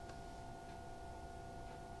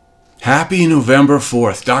Happy November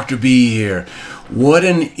 4th. Dr. B here. What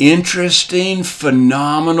an interesting,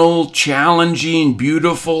 phenomenal, challenging,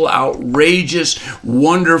 beautiful, outrageous,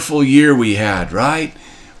 wonderful year we had, right?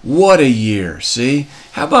 What a year, see?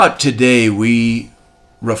 How about today we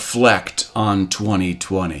reflect on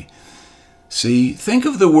 2020? See, think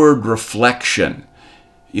of the word reflection.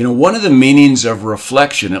 You know, one of the meanings of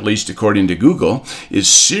reflection, at least according to Google, is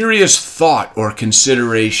serious thought or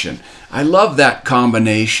consideration. I love that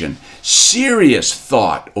combination. Serious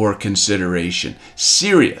thought or consideration.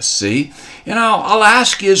 Serious, see? And I'll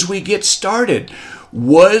ask you as we get started,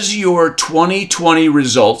 was your 2020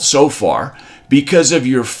 result so far because of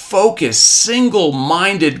your focused,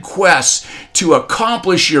 single-minded quest to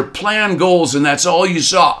accomplish your planned goals, and that's all you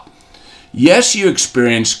saw? Yes, you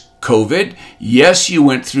experienced COVID. Yes, you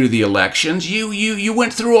went through the elections. You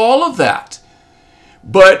went through all of that.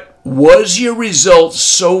 But was your result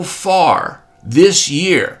so far this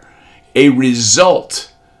year a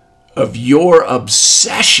result of your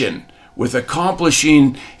obsession with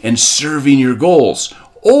accomplishing and serving your goals?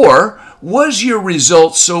 Or was your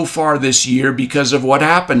result so far this year because of what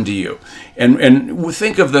happened to you? And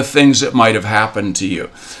think of the things that might have happened to you.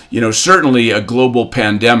 You know, certainly a global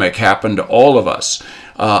pandemic happened to all of us.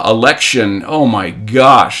 Election, oh my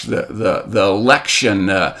gosh, the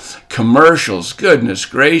election commercials, goodness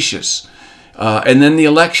gracious. And then the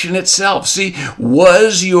election itself. See,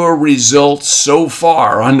 was your result so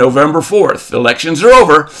far on November 4th? Elections are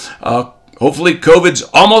over. Hopefully COVID's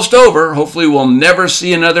almost over. Hopefully we'll never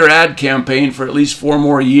see another ad campaign for at least 4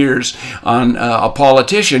 more years on a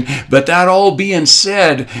politician. But that all being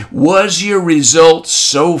said, was your result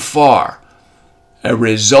so far a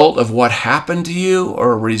result of what happened to you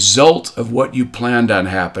or a result of what you planned on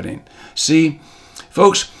happening? See,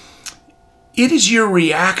 folks, it is your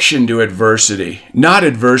reaction to adversity, not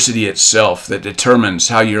adversity itself, that determines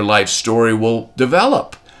how your life story will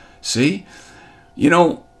develop. See, you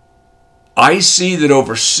know, I see that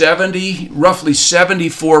roughly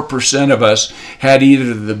 74% of us had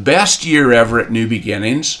either the best year ever at New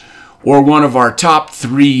Beginnings or one of our top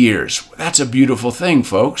 3 years. That's a beautiful thing,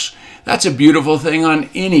 folks. That's a beautiful thing on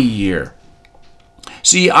any year.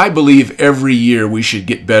 See, I believe every year we should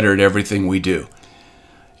get better at everything we do.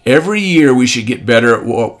 Every year we should get better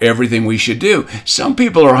at everything we should do. Some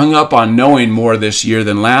people are hung up on knowing more this year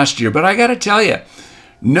than last year, but I got to tell you,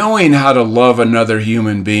 knowing how to love another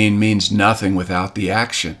human being means nothing without the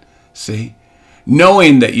action. See?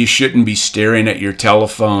 Knowing that you shouldn't be staring at your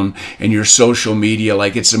telephone and your social media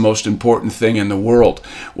like it's the most important thing in the world,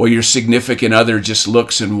 while your significant other just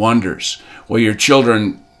looks and wonders, while your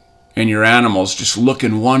children and your animals just look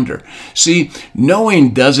and wonder. See,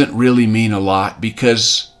 knowing doesn't really mean a lot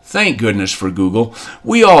because, thank goodness for Google,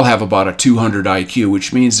 we all have about a 200 IQ,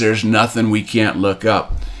 which means there's nothing we can't look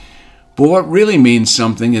up. But what really means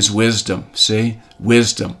something is wisdom, see?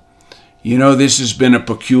 Wisdom. You know, this has been a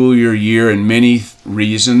peculiar year in many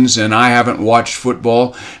reasons, and I haven't watched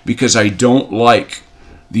football because I don't like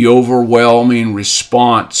the overwhelming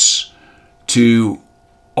response to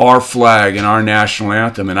our flag and our national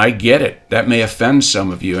anthem, and I get it. That may offend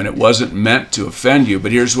some of you, and it wasn't meant to offend you,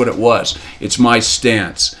 but here's what it was. It's my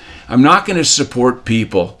stance. I'm not going to support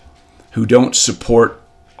people who don't support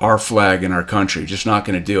our flag and our country. Just not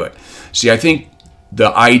going to do it. See, I think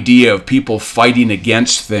the idea of people fighting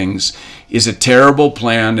against things is a terrible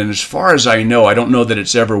plan, and as far as I know, I don't know that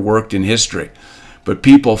it's ever worked in history. But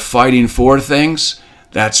people fighting for things,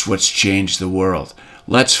 that's what's changed the world.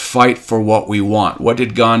 Let's fight for what we want. What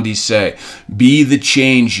did Gandhi say? Be the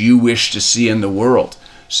change you wish to see in the world.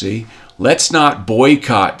 See, let's not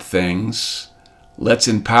boycott things. Let's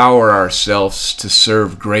empower ourselves to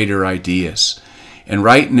serve greater ideas. And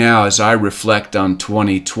right now, as I reflect on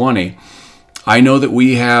 2020, I know that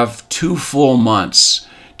we have 2 full months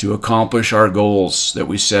to accomplish our goals that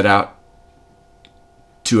we set out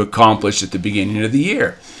to accomplish at the beginning of the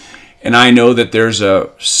year. And I know that there's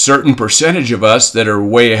a certain percentage of us that are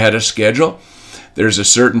way ahead of schedule. There's a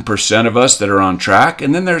certain percent of us that are on track.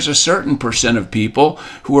 And then there's a certain percent of people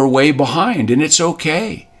who are way behind. And it's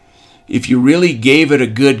okay. If you really gave it a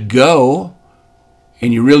good go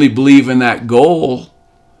and you really believe in that goal,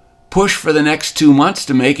 push for the next 2 months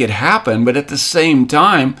to make it happen. But at the same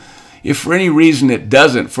time, if for any reason it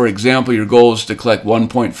doesn't, for example, your goal is to collect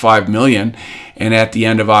 1.5 million and at the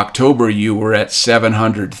end of October you were at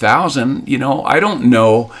 700,000, I don't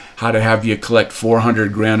know how to have you collect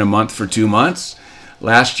 400 grand a month for 2 months.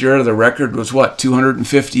 Last year the record was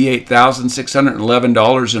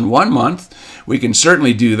 $258,611 in 1 month. We can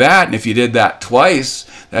certainly do that, and if you did that twice,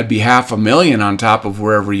 that'd be $500,000 on top of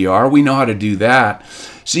wherever you are. We know how to do that.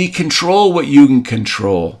 See, control what you can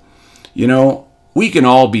control. You know, we can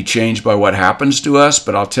all be changed by what happens to us,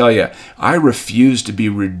 but I'll tell you, I refuse to be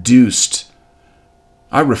reduced.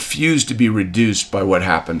 I refuse to be reduced by what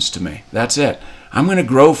happens to me. That's it. I'm going to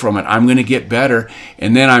grow from it. I'm going to get better.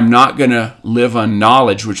 And then I'm not going to live on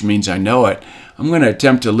knowledge, which means I know it. I'm going to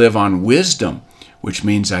attempt to live on wisdom, which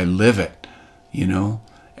means I live it. You know,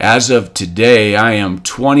 as of today, I am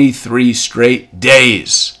 23 straight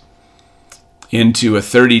days into a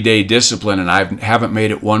 30-day discipline, and I haven't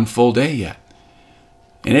made it one full day yet.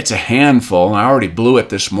 And it's a handful, and I already blew it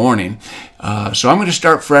this morning. So I'm going to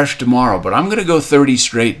start fresh tomorrow, but I'm going to go 30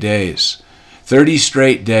 straight days. 30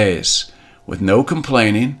 straight days with no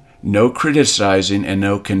complaining, no criticizing, and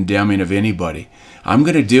no condemning of anybody. I'm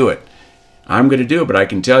going to do it. I'm going to do it, but I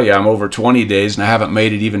can tell you I'm over 20 days, and I haven't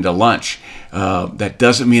made it even to lunch. That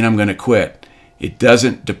doesn't mean I'm going to quit. It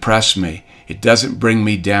doesn't depress me. It doesn't bring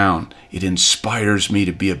me down. It inspires me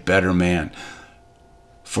to be a better man.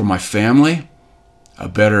 For my family, a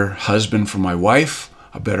better husband for my wife,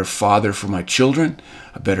 a better father for my children,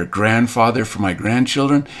 a better grandfather for my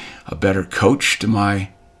grandchildren, a better coach to my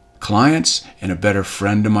clients, and a better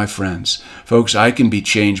friend to my friends. Folks, I can be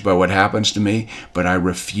changed by what happens to me, but I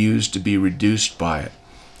refuse to be reduced by it.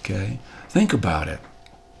 Okay? Think about it.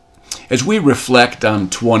 As we reflect on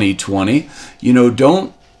 2020,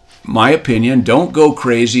 my opinion, don't go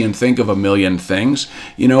crazy and think of a million things.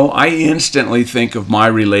 I instantly think of my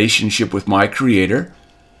relationship with my Creator.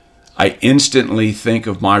 I instantly think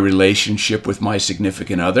of my relationship with my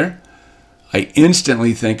significant other. I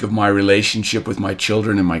instantly think of my relationship with my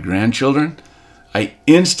children and my grandchildren. I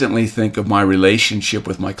instantly think of my relationship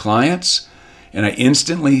with my clients. And I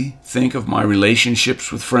instantly think of my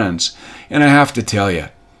relationships with friends. And I have to tell you,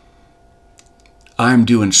 I'm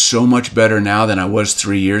doing so much better now than I was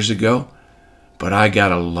 3 years ago, but I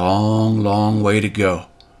got a long, long way to go.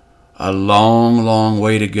 A long, long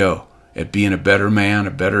way to go at being a better man,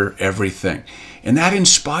 a better everything. And that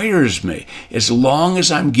inspires me. As long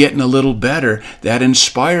as I'm getting a little better, that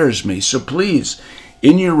inspires me. So please,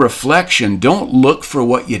 in your reflection, don't look for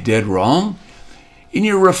what you did wrong. In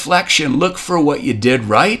your reflection, look for what you did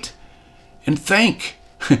right and thank.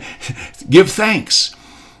 Give thanks.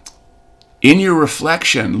 In your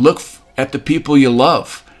reflection, look at the people you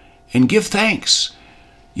love and give thanks.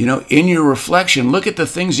 In your reflection, look at the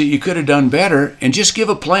things that you could have done better and just give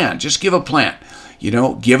a plan. Just give a plan.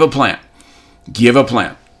 Give a plan. Give a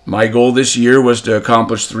plan. My goal this year was to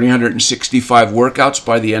accomplish 365 workouts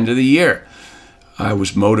by the end of the year. I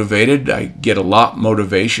was motivated. I get a lot of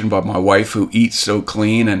motivation by my wife, who eats so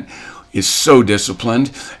clean and is so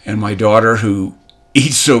disciplined, and my daughter, who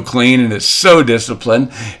eats so clean and is so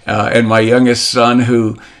disciplined, and my youngest son,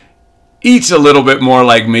 who eats a little bit more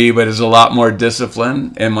like me but is a lot more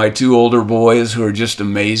disciplined, and my 2 older boys, who are just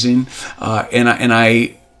amazing, and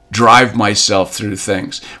I drive myself through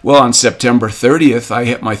things. Well, on September 30th, I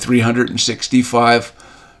hit my 365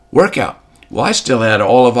 workout. Well, I still had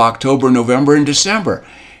all of October, November, and December,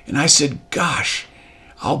 and I said, gosh,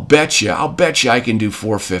 I'll bet you I can do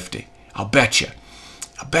 450. I'll bet you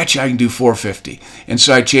I can do 450. And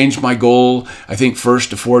so I changed my goal, I think first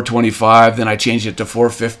to 425, then I changed it to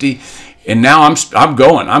 450. And now I'm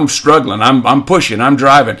going, I'm struggling, I'm pushing, I'm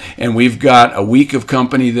driving. And we've got a week of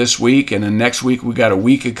company this week, and then next week we got a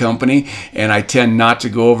week of company. And I tend not to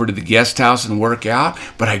go over to the guest house and work out.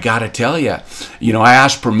 But I got to tell you, I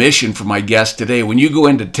asked permission from my guest today. When you go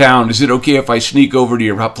into town, is it okay if I sneak over to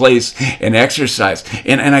your place and exercise?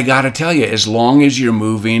 And I got to tell you, as long as you're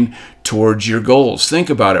moving towards your goals.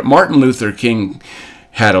 Think about it. Martin Luther King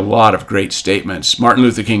had a lot of great statements. Martin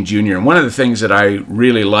Luther King Jr. And one of the things that I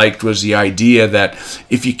really liked was the idea that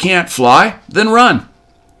if you can't fly, then run.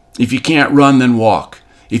 If you can't run, then walk.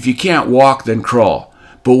 If you can't walk, then crawl.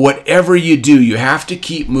 But whatever you do, you have to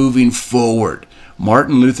keep moving forward.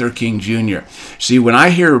 Martin Luther King Jr. See, when I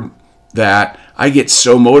hear that, I get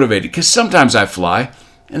so motivated, because sometimes I fly,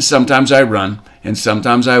 and sometimes I run, and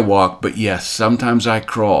sometimes I walk, but yes, sometimes I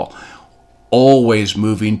crawl. Always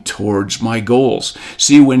moving towards my goals.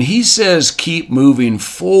 See, when he says keep moving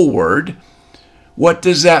forward, what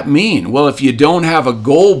does that mean? Well, if you don't have a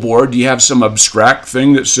goal board, do you have some abstract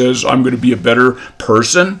thing that says I'm going to be a better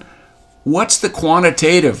person? What's the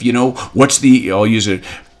quantitative? I'll use a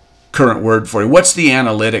current word for you. What's the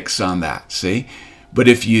analytics on that? See? But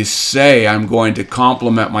if you say I'm going to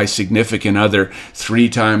compliment my significant other 3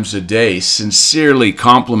 times a day, sincerely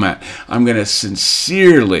compliment, I'm going to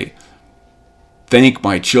sincerely thank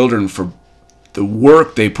my children for the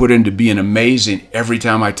work they put into being amazing every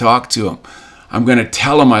time I talk to them. I'm going to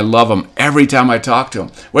tell them I love them every time I talk to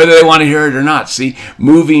them, whether they want to hear it or not. See,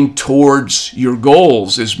 moving towards your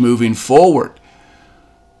goals is moving forward.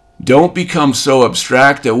 Don't become so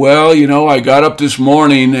abstract that, well, I got up this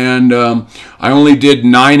morning and I only did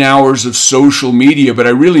 9 hours of social media, but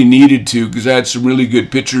I really needed to because I had some really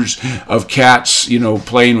good pictures of cats,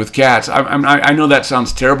 playing with cats. I know that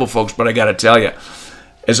sounds terrible, folks, but I got to tell you,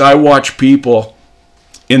 as I watch people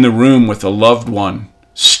in the room with a loved one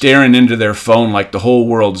staring into their phone like the whole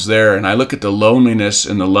world's there, and I look at the loneliness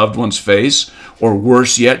in the loved one's face, or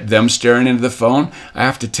worse yet, them staring into the phone, I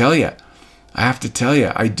have to tell you,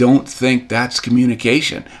 I don't think that's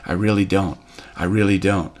communication. I really don't.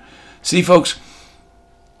 See, folks,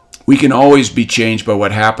 we can always be changed by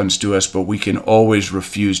what happens to us, but we can always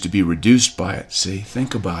refuse to be reduced by it. See,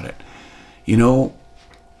 think about it.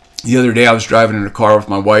 The other day I was driving in a car with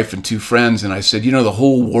my wife and 2 friends, and I said, the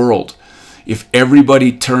whole world, if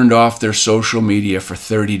everybody turned off their social media for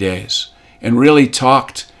 30 days and really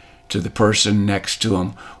talked to the person next to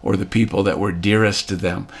them or the people that were dearest to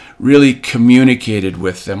them, really communicated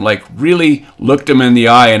with them, like really looked them in the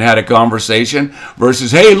eye and had a conversation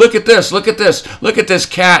versus, hey, look at this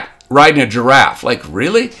cat riding a giraffe. Like,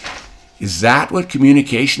 really? Is that what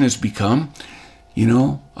communication has become?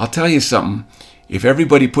 I'll tell you something. If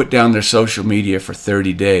everybody put down their social media for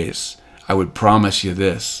 30 days, I would promise you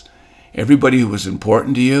this. Everybody who was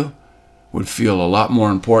important to you would feel a lot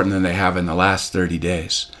more important than they have in the last 30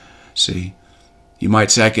 days. See, you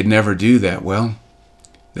might say, I could never do that. Well,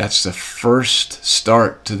 that's the first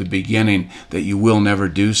start to the beginning that you will never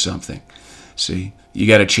do something. See, you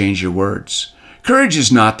got to change your words. Courage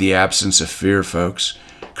is not the absence of fear, folks.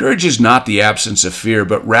 Courage is not the absence of fear,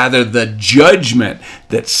 but rather the judgment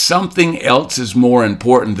that something else is more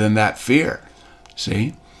important than that fear.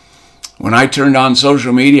 See, when I turned on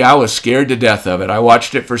social media, I was scared to death of it. I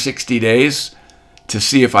watched it for 60 days to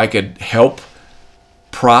see if I could help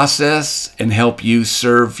process and help you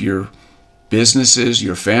serve your businesses,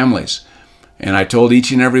 your families. And I told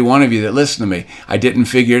each and every one of you that listen to me, I didn't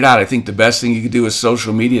figure it out. I think the best thing you could do with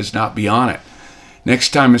social media is not be on it. Next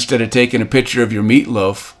time, instead of taking a picture of your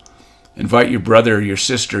meatloaf, invite your brother, your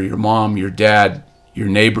sister, your mom, your dad, your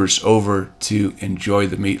neighbors over to enjoy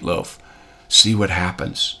the meatloaf. See what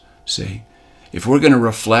happens. See? If we're going to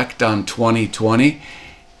reflect on 2020,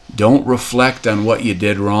 don't reflect on what you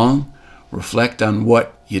did wrong. Reflect on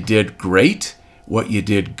what you did great, what you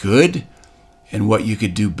did good, and what you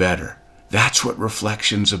could do better. That's what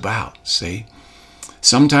reflection's about, see?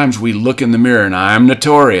 Sometimes we look in the mirror, and I'm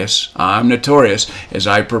notorious, as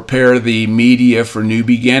I prepare the media for New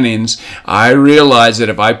Beginnings, I realize that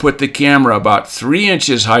if I put the camera about 3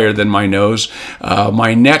 inches higher than my nose,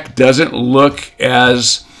 my neck doesn't look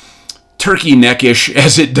as turkey neckish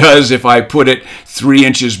as it does if I put it 3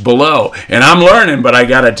 inches below. And I'm learning, but I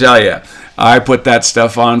gotta tell you, I put that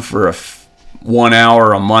stuff on for 1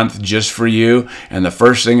 hour a month just for you, and the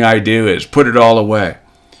first thing I do is put it all away.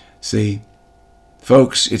 See,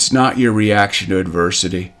 folks, it's not your reaction to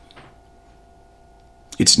adversity.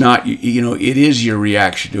 It's not, it is your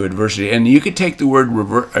reaction to adversity. And you could take the word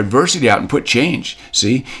adversity out and put change.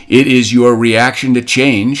 See, it is your reaction to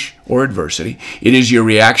change or adversity. It is your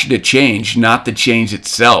reaction to change, not the change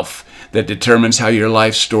itself, that determines how your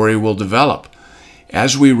life story will develop.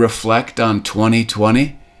 As we reflect on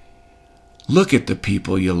 2020, look at the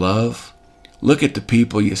people you love. Look at the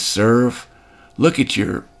people you serve. Look at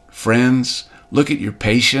your friends. Look at your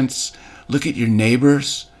patients. Look at your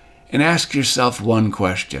neighbors. And ask yourself one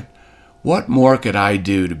question. What more could I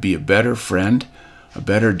do to be a better friend, a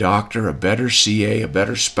better doctor, a better CA, a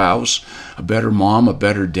better spouse, a better mom, a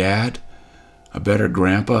better dad, a better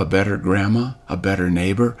grandpa, a better grandma, a better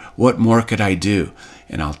neighbor? What more could I do?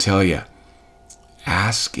 And I'll tell you,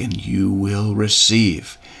 ask and you will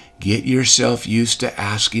receive. Get yourself used to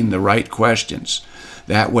asking the right questions.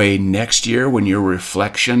 That way, next year, when your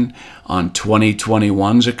reflection on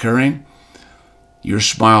 2021's occurring, your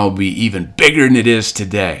smile will be even bigger than it is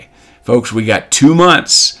today. Folks, we got 2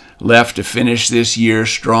 months left to finish this year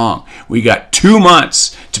strong. We got 2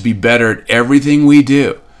 months to be better at everything we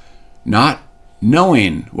do. Not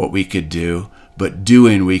knowing what we could do, but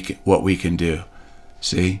doing what we can do.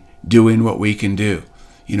 See? Doing what we can do.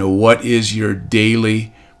 What is your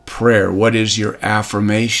daily prayer? What is your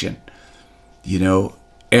affirmation?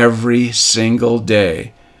 Every single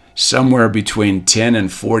day, somewhere between 10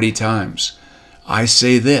 and 40 times, I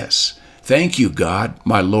say this: thank you, God,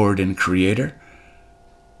 my Lord and Creator,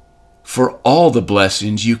 for all the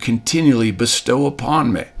blessings you continually bestow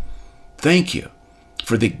upon me. Thank you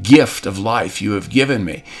for the gift of life you have given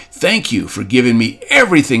me. Thank you for giving me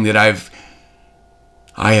everything that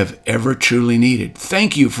I have ever truly needed.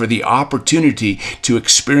 Thank you for the opportunity to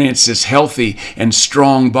experience this healthy and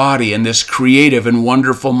strong body and this creative and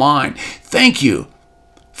wonderful mind. Thank you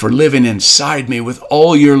for living inside me with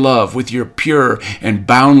all your love, with your pure and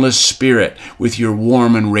boundless spirit, with your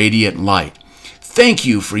warm and radiant light. Thank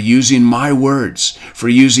you for using my words, for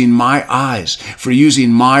using my eyes, for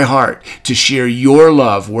using my heart to share your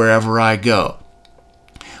love wherever I go.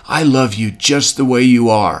 I love you just the way you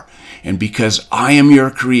are. And because I am your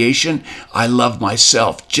creation, I love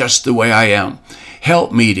myself just the way I am.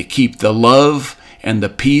 Help me to keep the love and the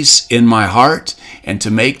peace in my heart and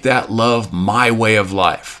to make that love my way of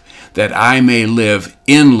life, that I may live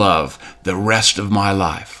in love the rest of my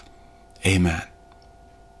life. Amen.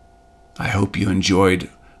 I hope you enjoyed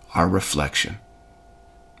our reflection.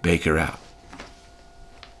 Baker out.